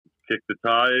Kick the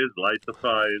tires, light the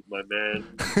fires, my man.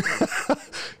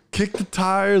 Kick the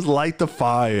tires, light the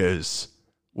fires.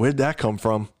 Where'd that come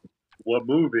from? What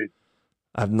movie?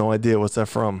 I have no idea. What's that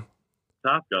from?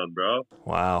 Top Gun, bro.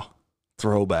 Wow.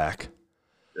 Throwback.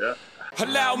 Yeah.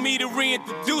 Allow me to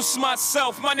reintroduce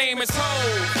myself. My name is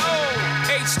Ho,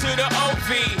 H to the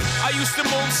O-V. I used to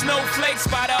move snowflakes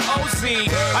by the OZ.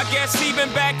 I guess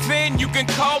even back then you can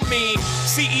call me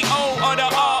CEO of the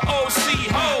ROC.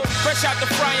 Ho, fresh out the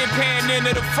frying pan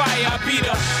into the fire. I be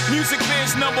the music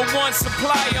biz #1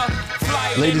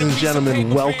 supplier. Ladies and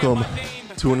gentlemen, welcome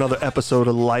to another episode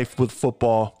of Life with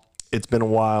Football. It's been a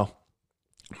while.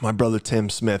 My brother Tim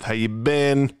Smith, how you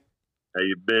been? How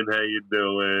you been? How you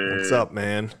doing? What's up,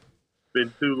 man?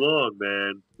 Been too long,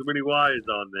 man. Too many wires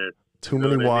on this. Too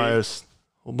many wires.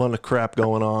 Whole bunch of crap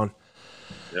going on.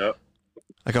 Yep.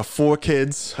 I got 4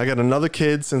 kids. I got another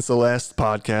kid since the last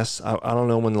podcast. I don't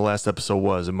know when the last episode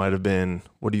was. It might have been,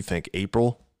 what do you think,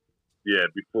 April? Yeah,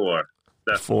 before.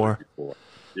 Before?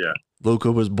 Yeah.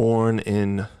 Luca was born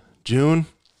in June.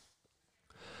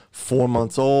 4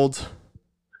 months old.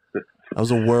 That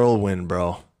was a whirlwind,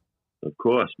 bro. Of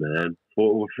course, man.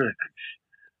 4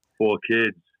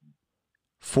 kids.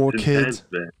 4 It's kids. intense,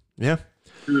 man. Yeah.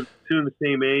 Two in the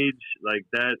same age, like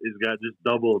that has got just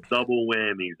double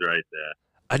whammies right there.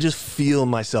 I just feel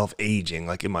myself aging,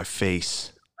 like in my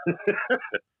face. Yeah,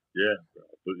 bro.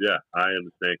 But yeah, I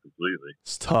understand completely.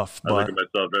 It's tough, I look but at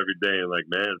myself every day and like,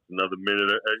 man, it's another minute,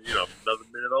 another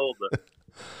minute older.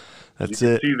 that's you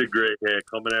can it. see the gray hair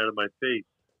coming out of my face.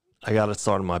 I got to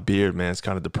start on my beard, man. It's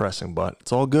kind of depressing, but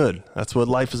it's all good. That's what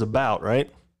life is about, right?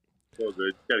 So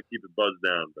good. Just gotta keep it buzzed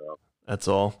down, bro. That's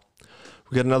all.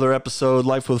 We got another episode,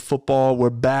 Life with Football. We're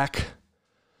back.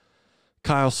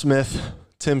 Kyle Smith,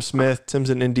 Tim Smith. Tim's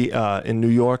in New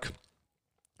York.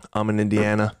 I'm in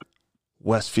Indiana,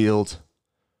 Westfield,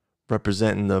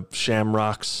 representing the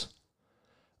Shamrocks.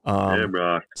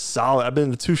 Shamrock. Solid. I've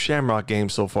been to 2 Shamrock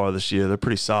games so far this year. They're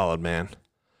pretty solid, man.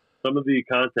 Some of the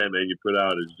content that you put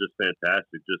out is just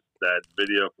fantastic. Just that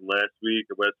video from last week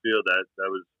at Westfield, that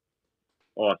was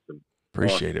awesome.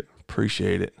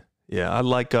 Appreciate it. Yeah, I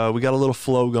like, we got a little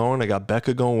flow going. I got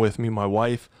Becca going with me, my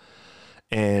wife,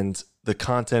 and the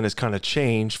content has kind of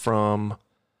changed from,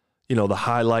 the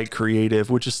highlight creative,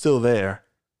 which is still there.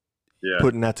 Yeah.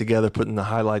 Putting that together, putting the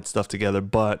highlight stuff together,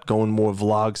 but going more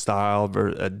vlog style,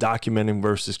 documenting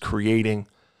versus creating,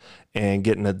 and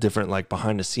getting a different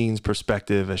behind the scenes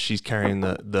perspective as she's carrying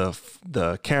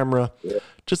the camera. Yeah.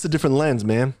 Just a different lens,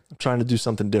 man. I'm trying to do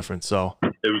something different. So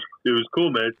it was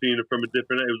cool, man. Seeing it from a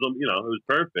different, it was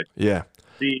perfect. Yeah.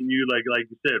 Seeing you like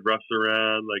you said, rush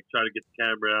around, try to get the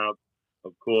camera out.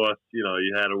 Of course, you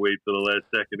had to wait till the last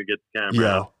second to get the camera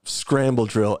out. Scramble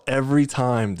drill every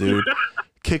time, dude.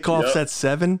 Kickoffs at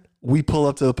 7. We pull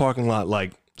up to the parking lot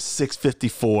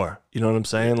 6:54. You know what I'm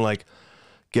saying?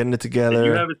 Getting it together. And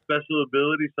you have a special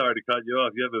ability. Sorry to cut you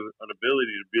off. You have an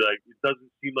ability to be it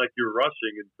doesn't seem like you're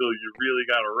rushing until you really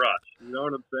got to rush. You know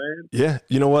what I'm saying? Yeah.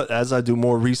 You know what? As I do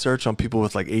more research on people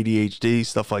with ADHD,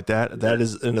 stuff like that, that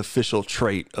is an official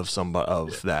trait of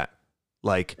that.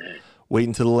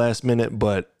 Waiting to the last minute,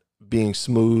 but being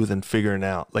smooth and figuring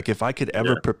out. If I could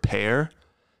ever prepare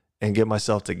and get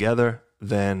myself together,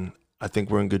 then I think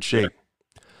we're in good shape.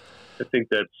 I think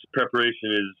that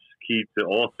preparation is key to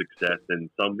all success, and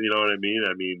you know what I mean?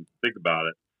 I mean, think about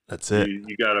it. That's it.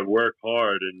 You got to work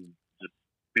hard and just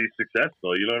be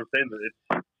successful. You know what I'm saying? It's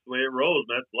the way it rolls.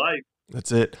 That's life.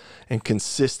 That's it. And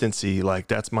consistency,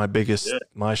 that's my biggest,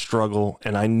 my struggle.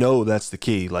 And I know that's the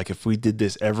key. If we did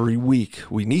this every week,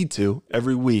 we need to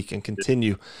every week and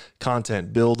continue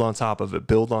content, build on top of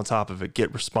it,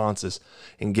 get responses,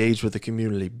 engage with the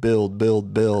community, build.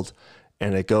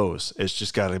 And it goes. It's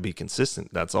just got to be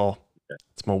consistent. That's all.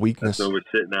 It's my weakness. So we're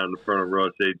sitting out in the front of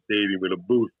Ross-Ade Stadium with a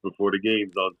booth before the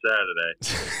games on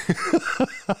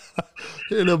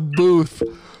Saturday. In a booth.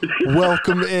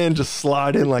 Welcome in. Just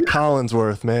slide in like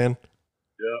Collinsworth, man.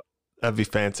 Yeah. That'd be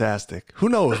fantastic. Who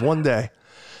knows? One day.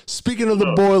 Speaking of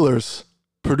the Boilers,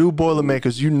 Purdue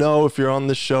Boilermakers, if you're on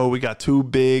this show, we got 2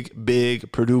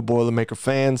 big Purdue Boilermaker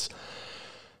fans.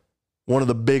 One of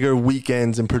the bigger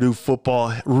weekends in Purdue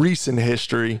football recent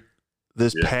history.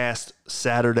 This past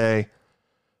Saturday,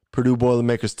 Purdue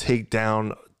Boilermakers take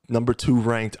down number 2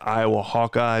 ranked Iowa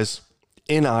Hawkeyes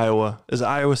in Iowa. Is it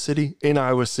Iowa City? In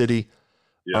Iowa City.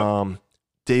 Yeah.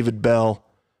 David Bell,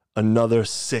 another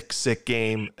sick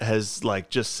game, has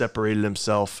just separated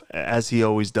himself as he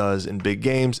always does in big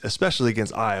games, especially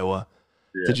against Iowa.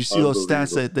 Yeah, did you see those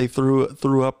stats that they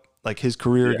threw up his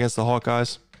career against the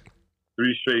Hawkeyes?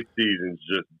 3 straight seasons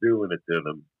just doing it to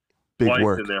them. Big Twice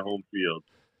work in their home field.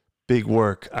 Big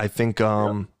work. I think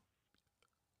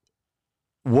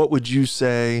what would you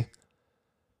say?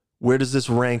 Where does this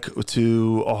rank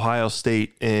to Ohio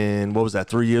State in, what was that,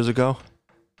 3 years ago?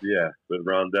 Yeah, with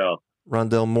Rondell.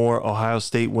 Rondell Moore, Ohio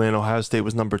State win. Ohio State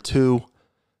was number 2,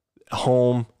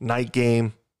 home, night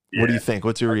game. What do you think?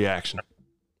 What's your reaction?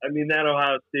 I mean, that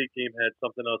Ohio State game had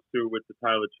something else too with the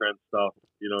Tyler Trent stuff.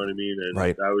 You know what I mean? And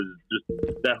right. That was just,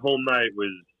 that whole night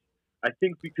was, I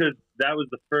think because that was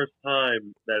the first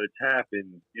time that it's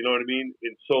happened, you know what I mean,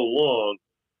 in so long,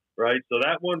 right? So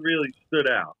that one really stood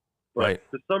out. But right.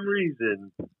 for some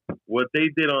reason, what they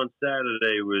did on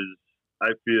Saturday was,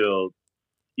 I feel,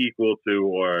 equal to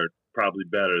or probably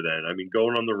better than. I mean,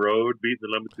 going on the road, beating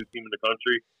the number 2 team in the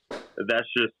country, that's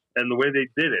just, and the way they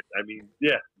did it. I mean,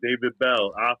 yeah, David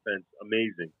Bell, offense,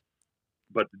 amazing.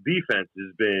 But the defense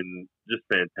has been just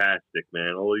fantastic,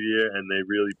 man, all year, and they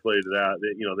really played it out.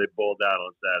 They balled out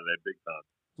on Saturday big time.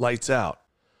 Lights out.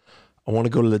 I want to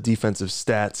go to the defensive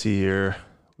stats here.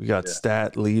 We got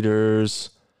stat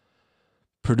leaders.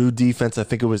 Purdue defense, I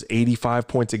think it was 85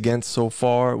 points against so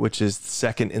far, which is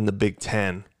second in the Big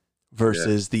Ten,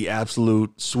 versus the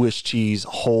absolute Swiss cheese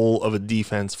hole of a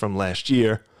defense from last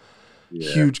year. Yeah.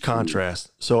 Huge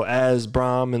contrast. So as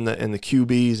Brom and the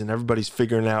QBs and everybody's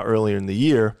figuring out earlier in the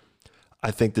year, I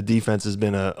think the defense has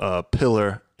been a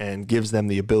pillar and gives them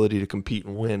the ability to compete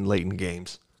and win late in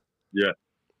games. Yeah.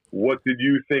 What did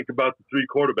you think about the 3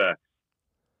 quarterbacks?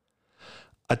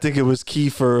 I think it was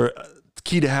key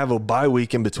to have a bye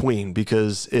week in between,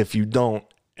 because if you don't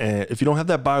have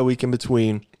that bye week in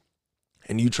between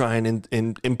and you try and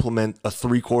implement a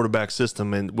 3 quarterback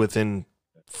system and within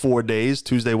 4 days,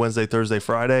 Tuesday, Wednesday, Thursday,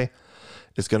 Friday,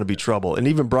 it's going to be trouble. And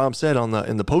even Brom said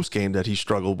in the post game that he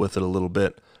struggled with it a little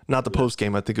bit. Not the post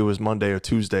game, I think it was Monday or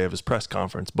Tuesday of his press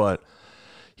conference, but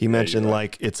he mentioned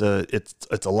like it's a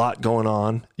lot going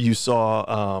on. You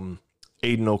saw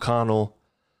Aiden O'Connell,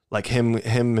 like him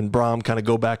and Brom kind of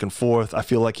go back and forth. I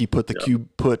feel like he put the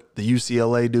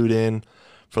UCLA dude in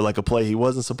for like a play he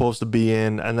wasn't supposed to be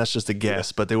in, and that's just a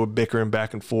guess, but they were bickering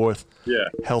back and forth. Yeah.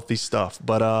 Healthy stuff.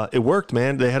 But it worked,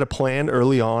 man. They had a plan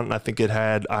early on, and I think it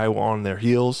had Iowa on their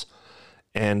heels,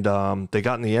 and they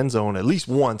got in the end zone at least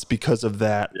once because of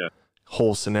that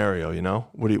whole scenario, you know?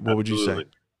 What would you say?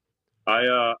 I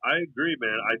agree,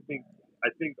 man. I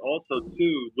think also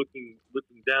too, looking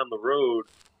down the road,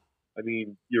 I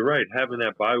mean, you're right. Having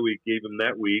that bye week gave them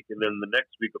that week, and then the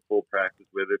next week of full practice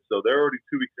with it. So they're already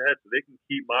 2 weeks ahead, so they can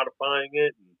keep modifying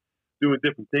it and doing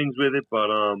different things with it. But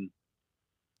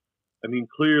I mean,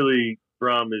 clearly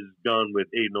Brom is gone with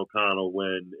Aiden O'Connell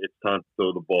when it's time to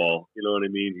throw the ball. You know what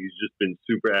I mean? He's just been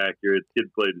super accurate.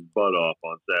 Kid played his butt off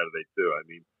on Saturday too. I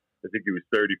mean, I think he was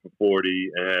 30 for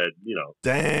 40 and had,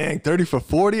 Dang, 30 for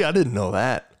 40? I didn't know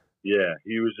that. Yeah,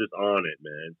 he was just on it,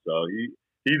 man. So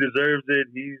he deserves it.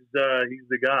 He's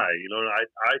the guy,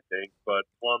 I think. But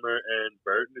Plummer and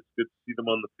Burton, it's good to see them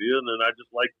on the field, and I just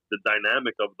like the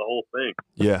dynamic of the whole thing.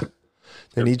 Yeah,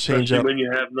 they need change up. When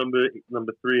you have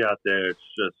number 3 out there, it's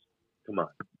just come on.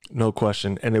 No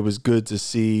question, and it was good to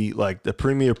see like the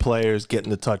premier players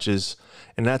getting the touches,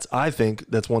 and I think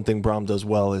that's one thing Brom does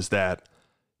well is that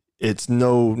it's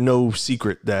no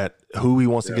secret that who he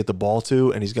wants to get the ball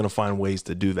to, and he's going to find ways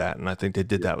to do that. And I think they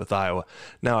did that with Iowa.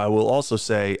 Now, I will also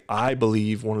say, I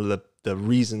believe one of the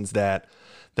reasons that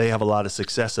they have a lot of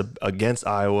success against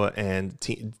Iowa and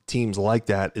teams like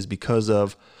that is because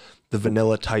of the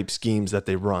vanilla type schemes that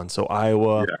they run. So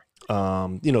Iowa,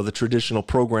 the traditional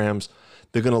programs,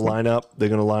 they're going to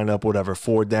line up, whatever,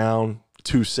 4 down,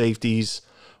 2 safeties,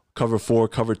 cover 4,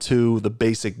 cover 2, the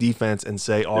basic defense, and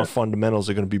say our fundamentals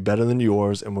are going to be better than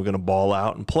yours, and we're going to ball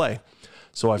out and play.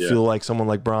 So I feel like someone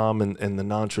like Brom and the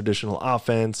non-traditional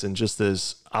offense and just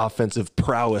this offensive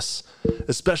prowess,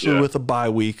 especially with a bye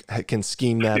week, can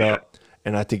scheme that up,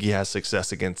 and I think he has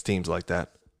success against teams like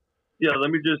that. Yeah, let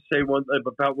me just say one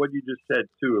about what you just said,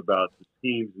 too, about the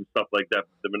schemes and stuff like that,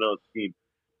 the Manila scheme.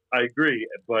 I agree,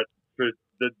 but for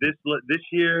this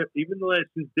year, even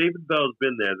since David Bell's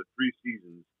been there, the 3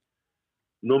 seasons,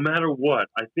 no matter what,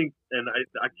 I think, and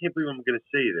I can't believe I'm going to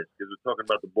say this because we're talking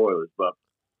about the Boilers, but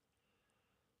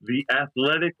the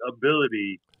athletic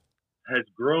ability has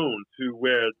grown to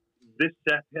where this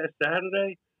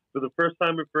Saturday, for the first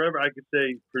time in forever, I could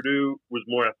say Purdue was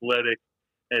more athletic,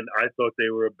 and I thought they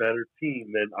were a better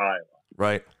team than Iowa.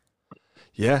 Right.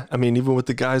 Yeah, I mean, even with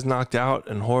the guys knocked out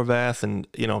and Horvath and,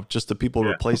 just the people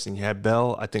replacing, you had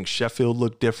Bell. I think Sheffield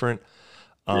looked different.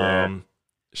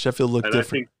 Sheffield looked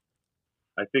different.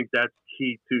 I think that's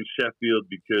key to Sheffield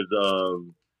because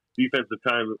defensive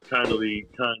kind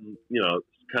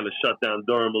of shut down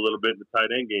Durham a little bit in the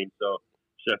tight end game. So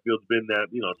Sheffield's been that,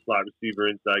 slot receiver,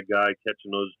 inside guy,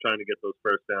 catching those, trying to get those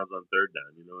first downs on third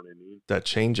down. You know what I mean? That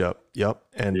changeup. Yep.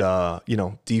 And,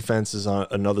 defense is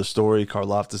another story.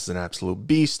 Karlaftis is an absolute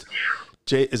beast.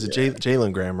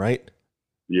 Jalen Graham, right?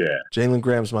 Yeah. Jalen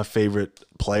Graham's my favorite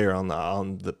player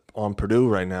on Purdue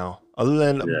right now. Other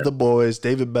than the boys,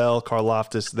 David Bell,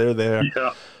 Karlaftis, they're there.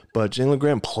 Yeah. But Jalen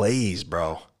Graham plays,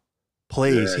 bro.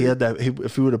 Plays. Yeah, he had that.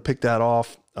 If he would have picked that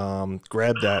off,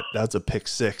 grabbed that, that's a pick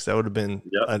six. That would have been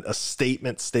a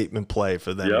statement play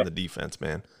for them in the defense,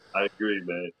 man. I agree,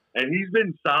 man. And he's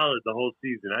been solid the whole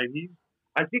season.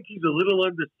 I think he's a little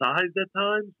undersized at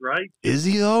times, right? Is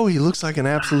he, though? He looks like an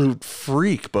absolute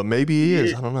freak, but maybe he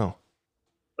is. I don't know.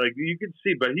 Like, you can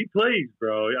see, but he plays,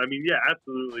 bro. I mean, yeah,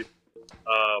 absolutely.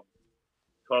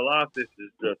 Karlaftis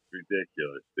is just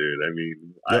ridiculous, dude. I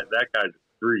mean, that guy's a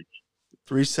freak.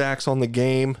 3 sacks on the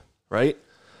game, right?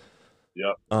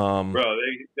 Yep. Bro,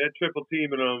 they're triple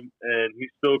teaming him, and he's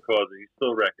still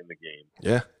wrecking the game.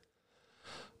 Yeah.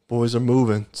 Boys are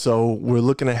moving. So we're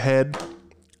looking ahead.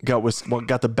 Got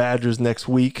the Badgers next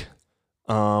week,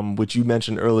 which you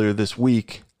mentioned earlier this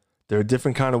week. They're a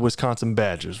different kind of Wisconsin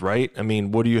Badgers, right? I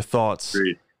mean, what are your thoughts?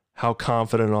 Agreed. How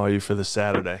confident are you for this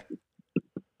Saturday?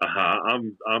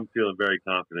 I'm feeling very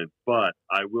confident, but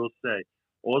I will say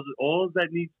all that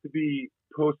needs to be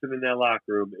posted in that locker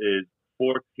room is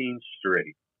 14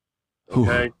 straight.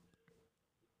 Okay? Ooh.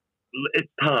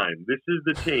 It's time. This is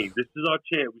the change. This is our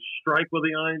chance. We strike while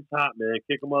the iron's hot, man.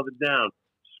 Kick them all down.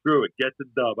 Screw it. Get the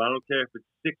dub. I don't care if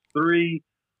it's 6-3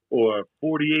 or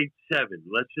 48-7.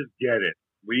 Let's just get it.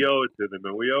 We owe it to them,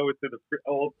 and we owe it to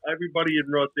everybody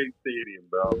in Ross-Ade Stadium,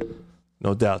 bro.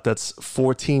 No doubt. That's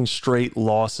 14 straight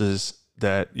losses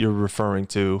that you're referring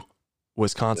to.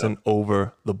 Wisconsin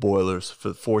over the Boilers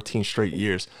for 14 straight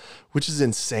years, which is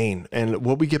insane. And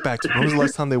what we get back to, when was the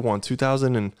last time they won?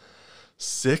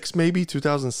 2006, maybe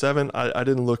 2007. I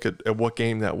didn't look at what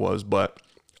game that was, but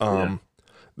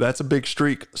that's a big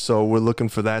streak. So we're looking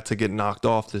for that to get knocked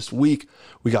off this week.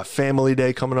 We got Family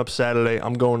Day coming up Saturday.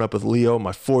 I'm going up with Leo,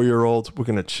 my 4-year-old. We're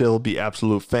gonna chill, be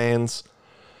absolute fans.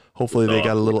 Hopefully they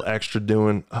got a little extra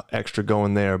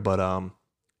going there, but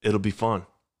it'll be fun.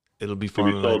 It'll be fun.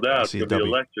 It'll be sold out. It's going to be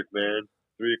electric, man.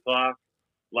 3 o'clock.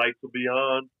 Lights will be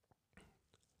on.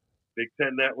 Big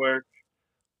Ten Network.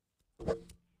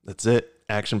 That's it.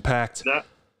 Action packed.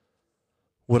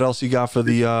 What else you got for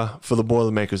the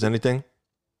Boilermakers? Anything?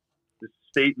 This is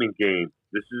a statement game.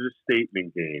 This is a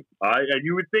statement game.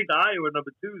 You would think Iowa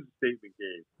number 2 is a statement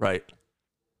game. Right.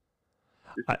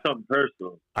 This is something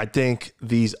personal. I think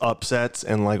these upsets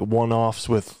and like one-offs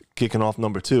with kicking off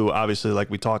number 2, obviously, like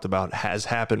we talked about, has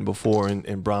happened before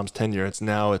in Brom's tenure. It's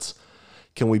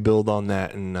can we build on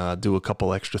that and do a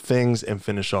couple extra things and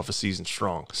finish off a season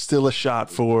strong? Still a shot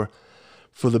for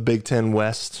the Big Ten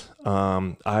West.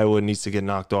 Iowa needs to get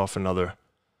knocked off another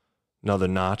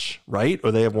notch, right?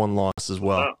 Or they have 1 loss as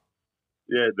well.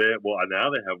 Yeah, now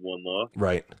they have 1 loss.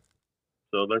 Right.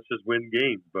 So let's just win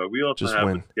games. But we also have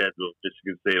a schedule,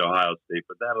 Michigan State, Ohio State,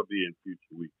 but that'll be in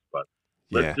future weeks. But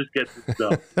let's just get this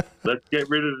done. Let's get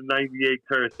rid of the 98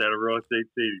 curse out of Ross-Ade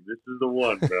Stadium. This is the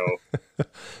one, bro.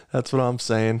 That's what I'm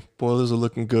saying. Boilers are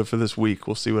looking good for this week.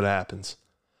 We'll see what happens.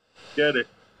 Get it.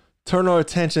 Turn our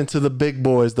attention to the big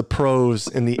boys, the pros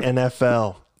in the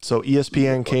NFL. So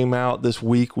ESPN came out this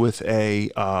week with a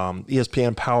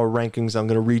ESPN Power Rankings. I'm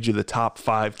going to read you the top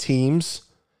 5 teams,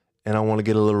 and I want to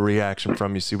get a little reaction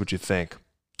from you, see what you think.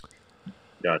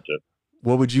 Gotcha.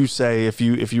 What would you say if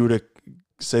you were to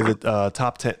say the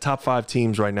top 5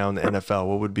 teams right now in the NFL?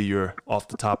 What would be your off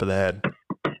the top of the head?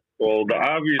 Well, the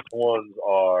obvious ones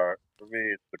are, for me,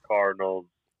 it's the Cardinals.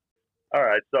 All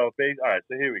right, so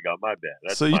here we go. My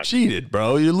bad. So you cheated,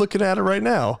 bro. You're looking at it right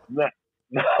now. No.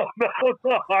 I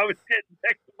was getting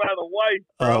texted by the wife,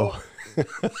 bro.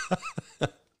 Oh.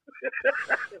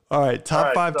 All right,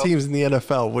 top 5 teams in the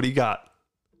NFL. What do you got?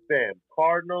 Sam,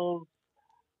 Cardinals.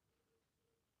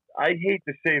 I hate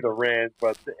to say the Rams,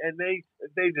 but they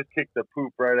just kicked the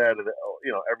poop right out of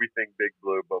everything Big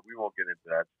Blue. But we won't get into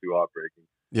that. It's too heartbreaking.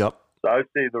 Yep. So I would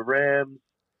say the Rams.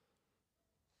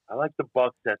 I like the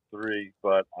Bucs at 3,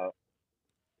 but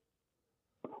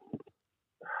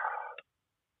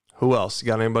who else? You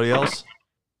got anybody else?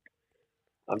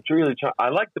 I'm really trying. I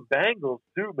like the Bengals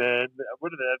too, man.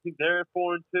 What are they? I think they're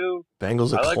 4-2.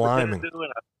 Bengals are climbing. I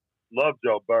love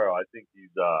Joe Burrow. I think he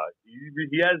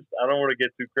has. I don't want to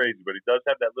get too crazy, but he does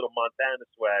have that little Montana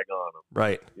swag on him.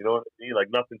 Right. You know what I mean? Like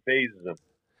nothing phases him.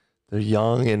 They're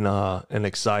young and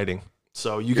exciting.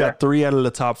 So you got 3 out of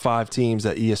the top 5 teams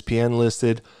that ESPN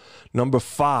listed. Number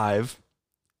 5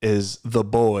 is the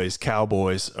boys.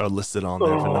 Cowboys are listed on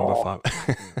there for number 5.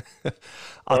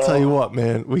 I'll tell you what,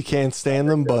 man. We can't stand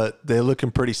them, but they're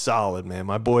looking pretty solid, man.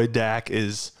 My boy Dak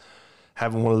is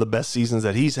having one of the best seasons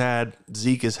that he's had.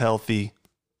 Zeke is healthy.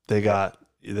 They're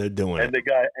doing it. And the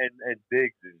guy and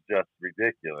Diggs is just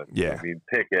ridiculous. Yeah. I mean,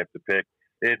 pick after pick.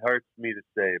 It hurts me to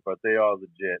say it, but they are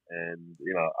legit. And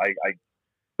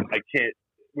I can't.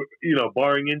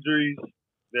 Barring injuries,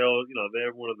 they're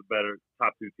one of the better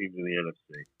top 2 teams in the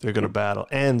NFC. They're going to battle,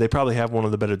 and they probably have one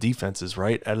of the better defenses,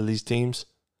 right? Out of these teams.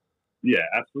 Yeah,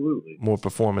 absolutely. More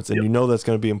performance, and that's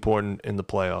going to be important in the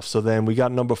playoffs. So then we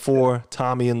got number 4,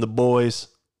 Tommy and the boys,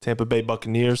 Tampa Bay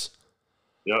Buccaneers.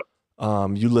 Yep.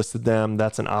 You listed them.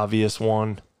 That's an obvious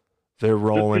one. They're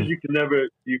rolling. You can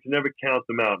never count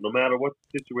them out. No matter what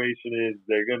the situation is,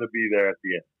 they're going to be there at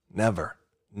the end.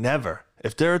 Never.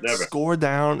 If they're a score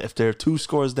down, if they're 2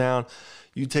 scores down,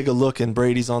 you take a look and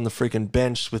Brady's on the freaking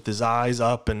bench with his eyes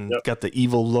up and got the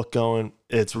evil look going.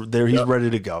 It's there. He's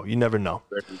ready to go. You never know.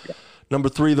 Number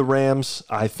 3, the Rams.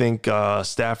 I think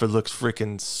Stafford looks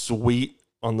freaking sweet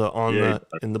in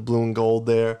the blue and gold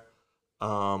there.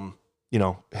 Him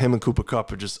and Cooper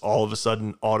Kupp are just all of a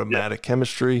sudden automatic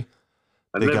chemistry.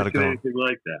 I've never seen anything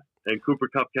like that. And Cooper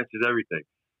Kupp catches everything.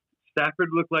 Stafford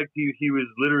looked like he was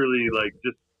literally like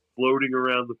just floating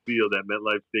around the field at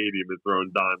MetLife Stadium and throwing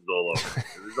dimes all over.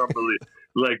 It was unbelievable.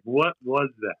 Like, what was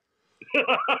that?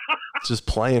 Just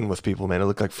playing with people, man. It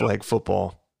looked like flag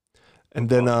football. And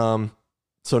then,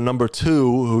 so number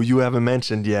 2, who you haven't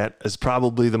mentioned yet, is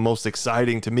probably the most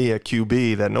exciting to me at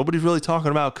QB that nobody's really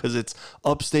talking about because it's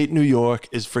upstate New York,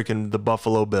 is freaking the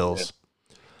Buffalo Bills.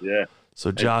 Yeah.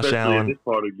 So Josh especially Allen. in this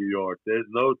part of New York, there's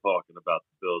no talking about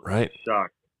the Bills. Right.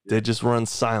 Shocked. They just run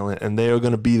silent, and they are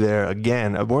going to be there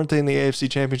again. Weren't they in the AFC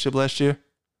Championship last year?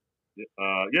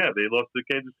 Yeah, they lost to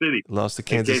Kansas City. Lost to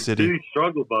Kansas City.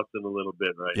 Struggle busting a little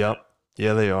bit right now.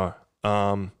 Yeah, they are.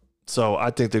 So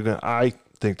I think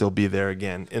they'll be there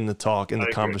again in the talk, in the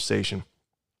conversation.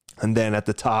 And then at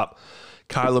the top,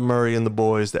 Kyler Murray and the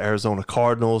boys, the Arizona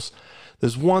Cardinals.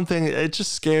 There's one thing, it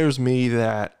just scares me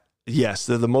that, yes,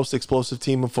 they're the most explosive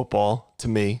team in football to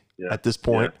me at this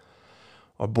point. Yeah.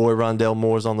 Our boy Rondale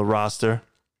Moore's on the roster.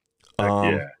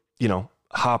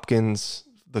 Hopkins,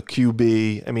 the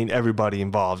QB. I mean, everybody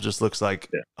involved just looks like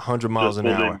 100 miles an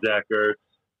hour. Zach Ertz.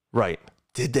 Right.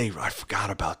 Did they? I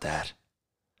forgot about that.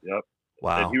 Yep.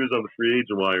 Wow. And he was on the free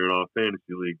agent while you're in our fantasy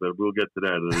league, but we'll get to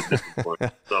that at a different point.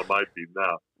 It's on my team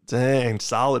now. Dang,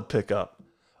 solid pickup.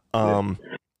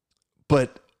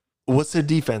 But what's their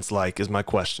defense like is my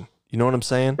question. You know what I'm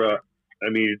saying? Bro, I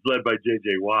mean, it's led by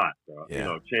J.J. Watt. Bro.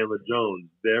 Yeah. Chandler Jones.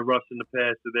 They're rushing the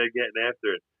pass, so they're getting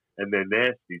after it. And they're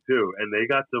nasty, too. And they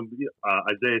got some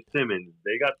Isaiah Simmons.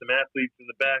 They got some athletes in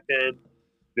the back end.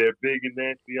 They're big and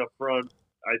nasty up front.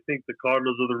 I think the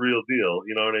Cardinals are the real deal.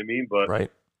 You know what I mean? But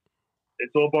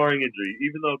it's all barring injury.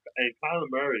 Even though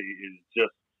Kyler Murray is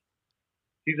just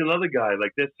 – he's another guy.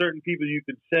 Like, there's certain people you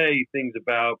could say things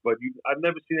about, but I've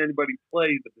never seen anybody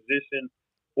play the position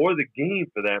or the game,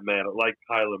 for that matter, like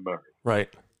Kyler Murray. Right?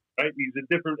 He's a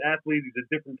different athlete. He's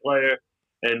a different player.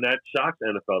 And that shocks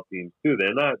NFL teams, too.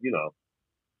 They're not,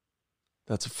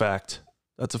 That's a fact.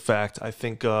 I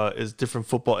think it's different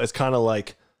football. It's kind of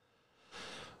like,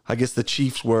 I guess the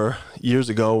Chiefs were years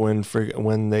ago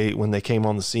when they came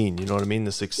on the scene. You know what I mean?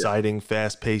 This exciting,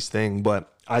 fast-paced thing.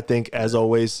 But I think, as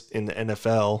always, in the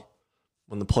NFL,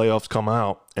 when the playoffs come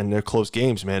out and they're close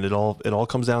games, man, it all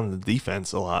comes down to the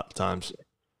defense a lot of times.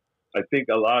 I think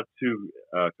a lot, too,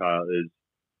 Kyle, is,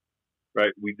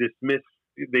 we dismiss.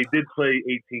 They did play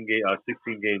 16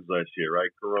 games last year, right?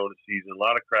 Corona season, a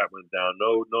lot of crap went down.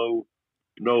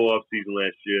 No off season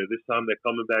last year. This time they're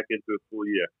coming back into a full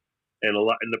year, and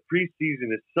the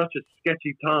preseason is such a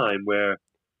sketchy time where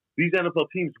these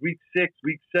NFL teams, week 6,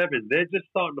 week 7, they're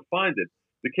just starting to find it.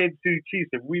 The Kansas City Chiefs,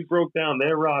 if we broke down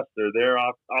their roster, their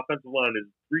offensive line is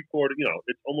three-quarter.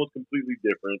 It's almost completely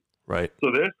different. Right.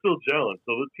 So they're still gelling.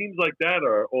 So the teams like that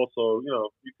are also,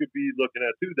 you could be looking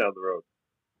at too down the road.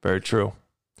 Very true.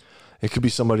 It could be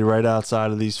somebody right outside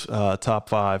of these top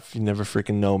 5. You never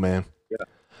freaking know, man. Yeah,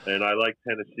 and I like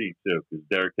Tennessee, too, because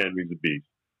Derrick Henry's a beast.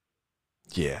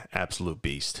 Yeah, absolute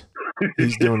beast.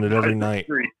 He's doing it every night.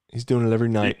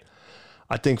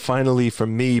 I think finally, for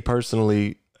me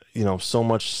personally, so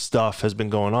much stuff has been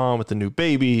going on with the new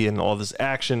baby and all this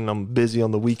action. I'm busy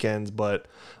on the weekends, but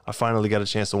I finally got a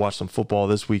chance to watch some football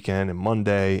this weekend and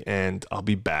Monday, and I'll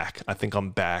be back. I think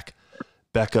I'm back.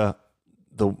 Becca,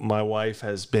 my wife,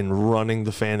 has been running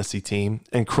the fantasy team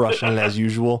and crushing it as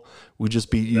usual. We just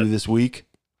beat you this week.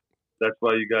 That's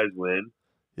why you guys win.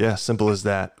 Yeah, simple as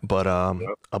that. But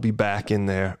I'll be back in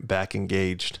there, back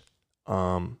engaged.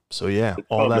 So yeah,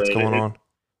 all that's going on.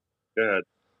 Go ahead.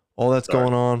 All that's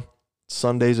going on.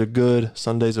 Sundays are good.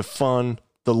 Sundays are fun.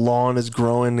 The lawn is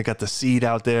growing. They got the seed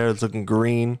out there. It's looking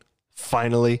green.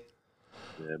 Finally.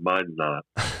 Yeah, mine's not.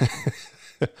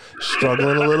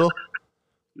 Struggling a little?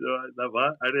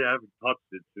 I haven't touched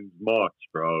it since March,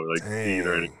 bro. Like, seed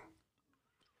or anything.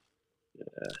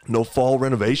 Yeah. No fall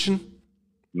renovation?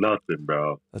 Nothing,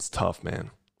 bro. That's tough,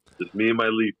 man. Just me and my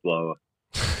leaf blower.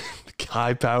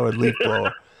 High-powered leaf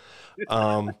blower.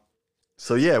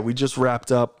 So, yeah, we just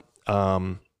wrapped up.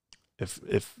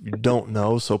 If you don't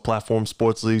know, so Platform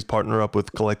Sports Leagues partner up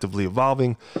with Collectively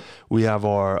Evolving. We have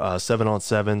our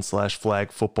 7-on-7 /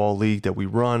 flag football league that we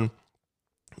run.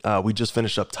 We just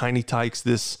finished up Tiny Tykes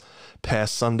this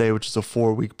past Sunday, which is a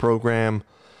 4-week program.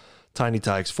 Tiny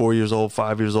Tykes, 4 years old,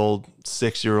 5 years old,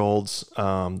 6-year-olds,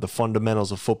 the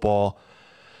fundamentals of football.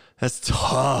 That's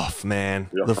tough,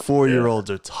 man. Yeah. The 4-year-olds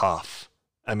are tough.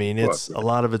 I mean, it's a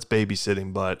lot of it's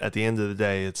babysitting, but at the end of the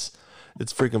day, it's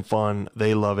freaking fun.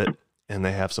 They love it, and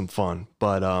they have some fun.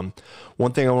 But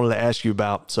one thing I wanted to ask you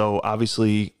about, so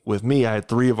obviously with me, I had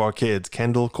 3 of our kids,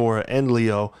 Kendall, Cora, and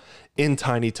Leo, in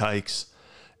Tiny Tykes.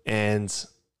 And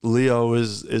Leo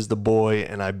is the boy,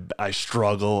 and I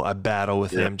struggle, I battle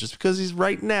with him just because he's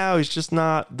just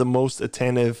not the most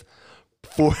attentive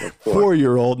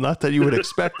 4-year-old. Not that you would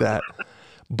expect that,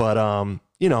 but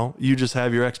you know, you just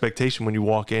have your expectation when you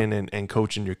walk in and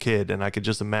coaching your kid. And I could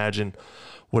just imagine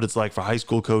what it's like for high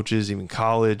school coaches, even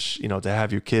college, you know, to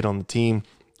have your kid on the team.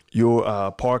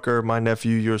 Your Parker, my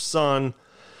nephew, your son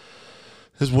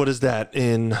is, what is that,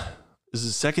 is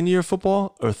his second year of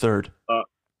football or third?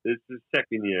 It's his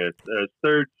second year. It's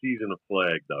third season of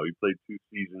flag, though. He played 2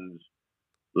 seasons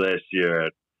last year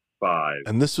at 5.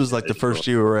 And this was like the first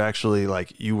year where actually,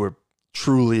 like, you were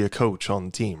truly a coach on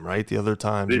the team, right? The other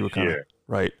times you were kind of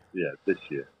right. Yeah, this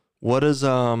year. What is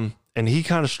and he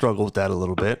kind of struggled with that a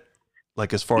little bit,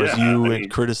 like as far as you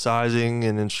and criticizing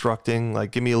and instructing.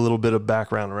 Like, give me a little bit of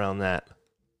background around that.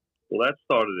 Well, that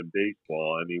started in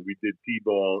baseball. I mean, we did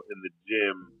T-ball in the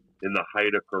gym in the height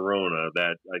of Corona.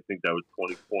 I think that was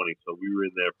 2020. So we were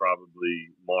in there probably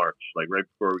March, like right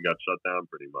before we got shut down,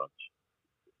 pretty much.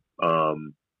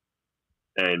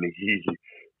 And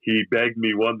he begged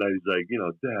me one night. He's like, you know,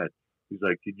 Dad, he's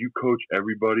like, could you coach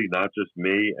everybody, not just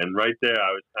me? And right there, I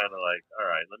was kind of like, all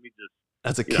right, let me just.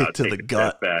 That's a kick to the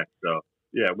gut. Back. So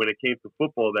yeah, when it came to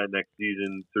football that next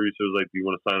season, Teresa was like, do you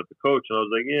want to sign up to coach? And I was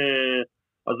like, yeah.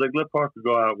 I was like, let Parker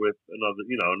go out with another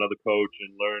coach and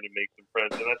learn and make some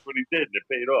friends. And that's what he did, and it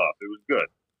paid off. It was good.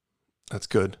 That's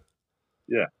good.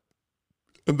 Yeah.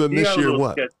 And then this year,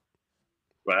 what?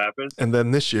 What happened? And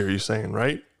then this year, you're saying,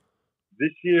 right?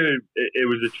 This year, it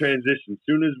was a transition. As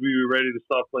soon as we were ready to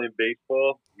start playing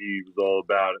baseball, he was all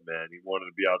about it, man. He wanted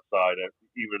to be outside,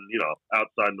 even,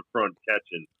 outside in the front,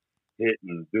 catching,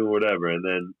 hitting, doing whatever. And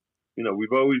then,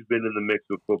 we've always been in the mix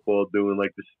with football, doing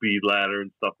like the speed ladder and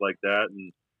stuff like that.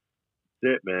 And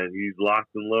that's it, man. He's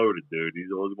locked and loaded, dude.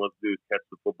 All he wants to do is catch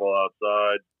the football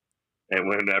outside. And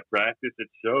when at practice, it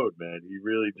showed, man. He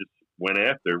really just went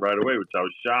after it right away, which I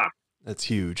was shocked. That's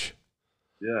huge.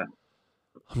 Yeah.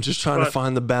 I'm just trying to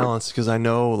find the balance because I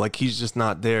know, like, he's just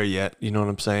not there yet. You know what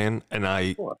I'm saying? And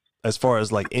as far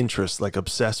as like interest, like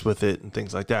obsessed with it and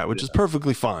things like that, which is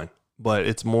perfectly fine. But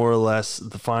it's more or less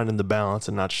finding the balance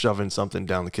and not shoving something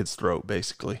down the kid's throat,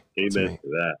 basically. Amen to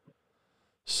that.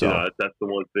 So that's the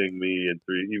one thing me and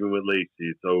even with Lacey,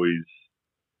 it's always,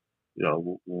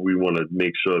 we want to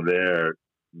make sure they're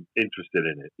interested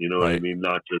in it. You know what I mean?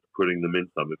 Not just putting them in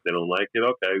something. If they don't like it,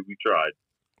 okay, we tried.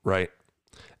 Right.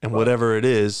 And whatever it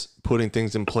is, putting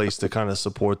things in place to kind of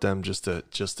support them, just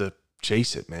to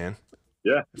chase it, man.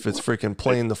 Yeah. If it's freaking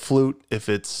playing the flute, if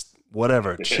it's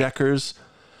whatever, checkers,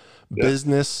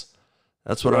 business,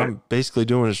 that's what I'm basically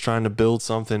doing, is trying to build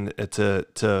something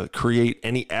to create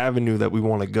any avenue that we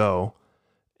want to go.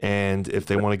 And if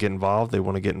they want to get involved, they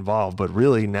want to get involved. But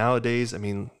really nowadays, I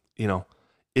mean,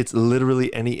 it's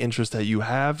literally any interest that you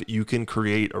have, you can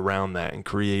create around that and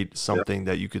create something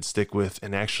that you could stick with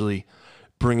and actually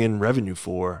bring in revenue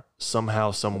for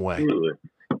somehow, some way. Absolutely.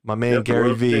 My man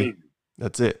Gary V,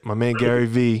 that's it. My man Gary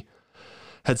V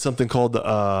had something called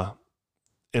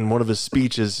in one of his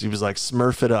speeches, he was like,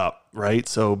 Smurf it up, right?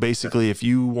 So basically, if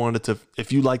you like the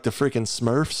freaking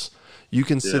Smurfs, you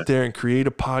can sit there and create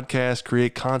a podcast,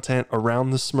 create content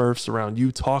around the Smurfs, around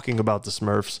you talking about the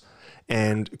Smurfs,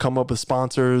 and come up with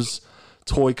sponsors,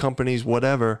 toy companies,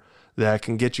 whatever, that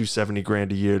can get you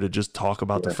 $70,000 a year to just talk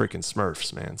about the freaking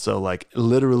Smurfs, man. So like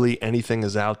literally anything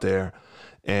is out there.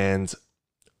 And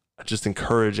I just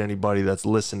encourage anybody that's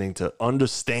listening to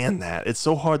understand that. It's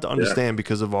so hard to understand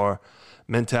because of our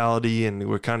mentality, and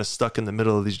we're kind of stuck in the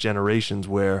middle of these generations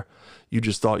where you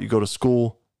just thought you go to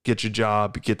school, get your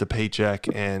job, get the paycheck,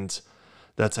 and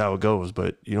that's how it goes.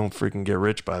 But you don't freaking get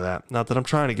rich by that. Not that I'm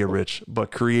trying to get rich,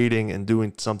 but creating and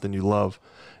doing something you love,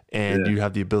 and you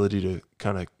have the ability to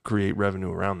kind of create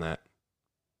revenue around that.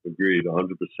 Agreed, 100%,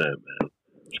 man.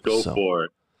 Just go for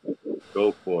it.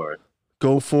 Go for it.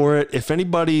 Go for it. If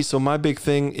anybody, so my big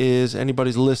thing is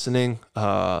anybody's listening,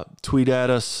 tweet at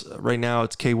us right now.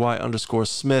 It's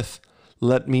KY_Smith.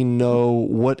 Let me know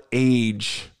what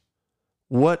age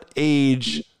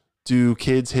do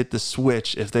kids hit the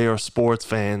switch if they are sports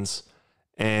fans,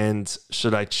 and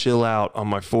should I chill out on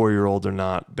my 4-year-old or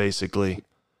not, basically.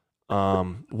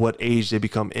 What age they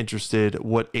become interested,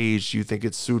 what age do you think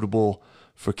it's suitable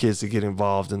for kids to get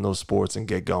involved in those sports and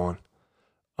get going?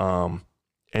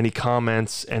 Any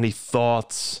comments, any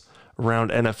thoughts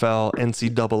around NFL,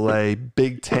 NCAA,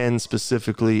 Big Ten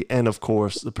specifically, and of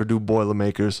course the Purdue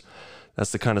Boilermakers?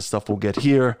 That's the kind of stuff we'll get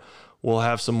here. We'll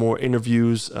have some more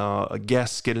interviews,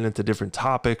 guests getting into different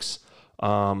topics.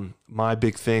 My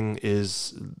big thing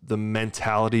is the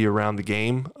mentality around the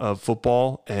game of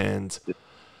football and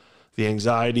the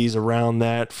anxieties around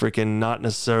that. Freaking not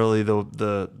necessarily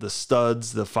the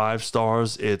studs, the 5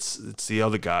 stars. It's the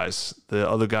other guys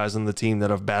on the team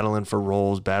that are battling for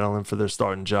roles, battling for their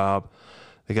starting job.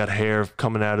 They got hair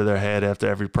coming out of their head after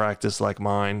every practice, like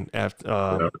mine,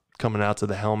 after coming out to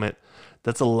the helmet.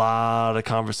 That's a lot of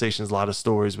conversations, a lot of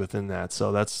stories within that.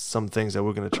 So that's some things that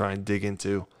we're going to try and dig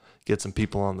into, get some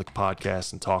people on the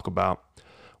podcast and talk about.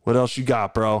 What else you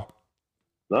got, bro?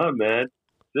 No, man.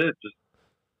 That's it. Just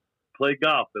play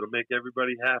golf. It'll make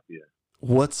everybody happier.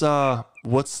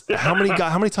 How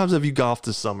many times have you golfed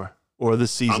this summer or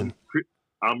this season?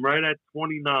 I'm right at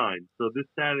 29. So this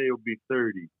Saturday will be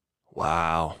 30.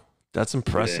 Wow. That's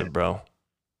impressive, bro.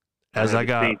 As a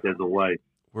wife.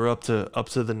 We're up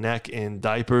to the neck in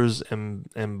diapers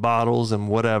and bottles and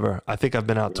whatever. I think I've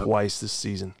been out twice this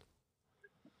season.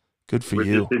 Good for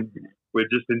you. We're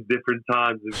just in different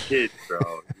times as kids, bro.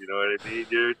 You know what I mean?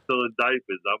 You're still in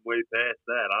diapers. I'm way past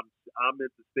that. I'm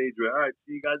at the stage where, all right,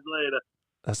 see you guys later.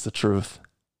 That's the truth.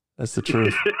 That's the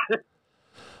truth.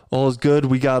 All is good.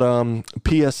 We got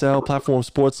PSL, Platform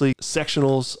Sports League,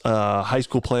 sectionals, high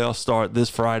school playoffs start this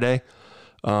Friday.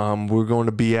 We're going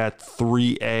to be at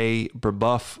 3A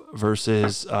Brebeuf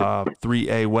versus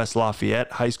 3A West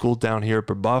Lafayette High School down here at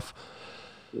Brebeuf.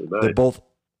 Nice. They're both,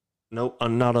 nope,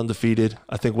 I'm not undefeated.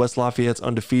 I think West Lafayette's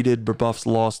undefeated. Brebeuf's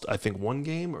lost, I think, 1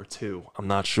 game or 2. I'm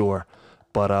not sure.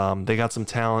 But they got some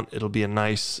talent. It'll be a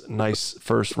nice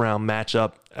first round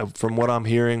matchup. From what I'm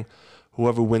hearing,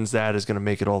 whoever wins that is going to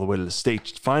make it all the way to the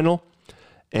state final.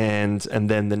 And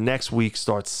then the next week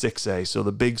starts 6A. So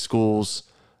the big schools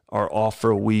are off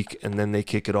for a week, and then they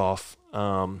kick it off.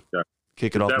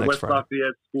 Kick it off next Friday. West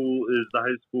Lafayette school is the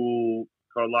high school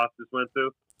Carl Loftus went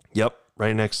to? Yep,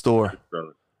 right next door.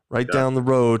 Right down the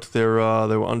road. They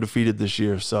were undefeated this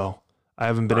year, so I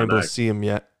haven't been able to see them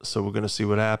yet. So we're going to see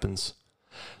what happens.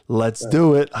 Let's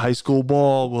do it. High school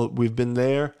ball. We've been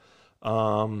there.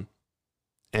 And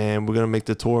we're going to make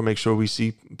the tour, make sure we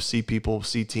see people,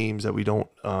 see teams that we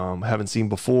haven't seen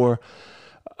before.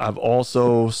 I've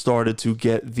also started to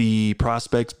get the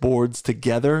prospects boards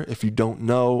together. If you don't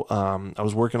know, I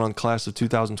was working on class of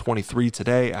 2023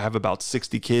 today. I have about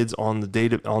 60 kids on the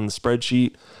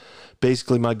spreadsheet.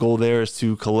 Basically, my goal there is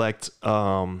to collect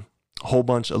a whole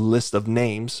bunch of list of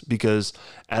names, because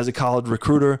as a college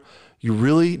recruiter, you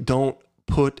really don't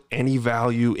put any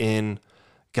value in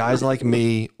guys like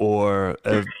me or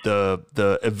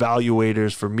the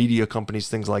evaluators for media companies,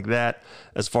 things like that,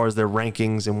 as far as their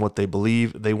rankings and what they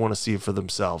believe. They want to see it for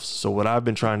themselves. So what I've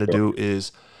been trying to do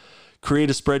is create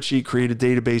a spreadsheet, create a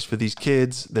database for these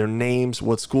kids, their names,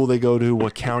 what school they go to,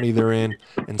 what county they're in,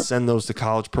 and send those to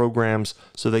college programs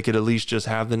so they could at least just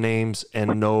have the names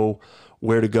and know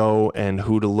where to go and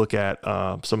who to look at,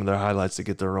 some of their highlights to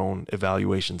get their own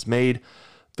evaluations made.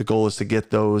 The goal is to get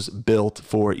those built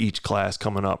for each class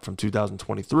coming up from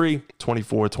 2023,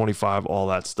 24, 25, all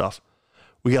that stuff.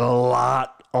 We got a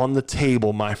lot on the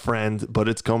table, my friend, but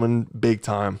it's coming big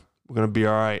time. We're going to be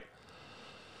all right.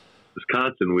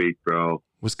 Wisconsin week, bro.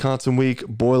 Wisconsin week,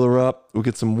 boiler up. We'll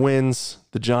get some wins.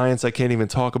 The Giants, I can't even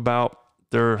talk about.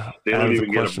 They don't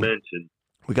even get a mention.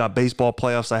 We got baseball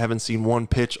playoffs. I haven't seen one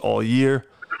pitch all year.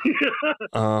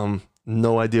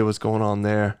 No idea what's going on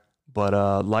there.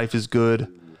 But life is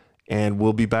good, and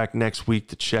we'll be back next week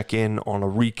to check in on a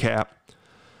recap.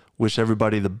 Wish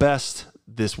everybody the best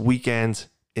this weekend.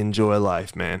 Enjoy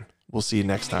life, man. We'll see you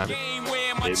next time.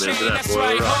 That's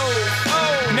right.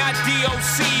 Not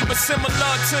DOC, but similar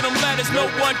to them letters. No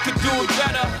one could do it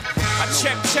better. I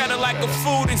check cheddar like a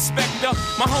food inspector.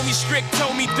 My homie Strick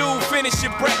told me, dude, finish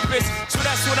your breakfast. So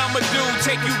that's what I'ma do,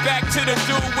 take you back to the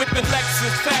dude with the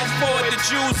Lexus. Fast forward the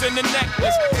jewels and the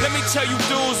necklace. Let me tell you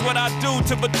dudes what I do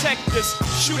to protect us.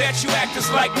 Shoot at you actors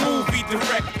like movie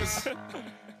directors.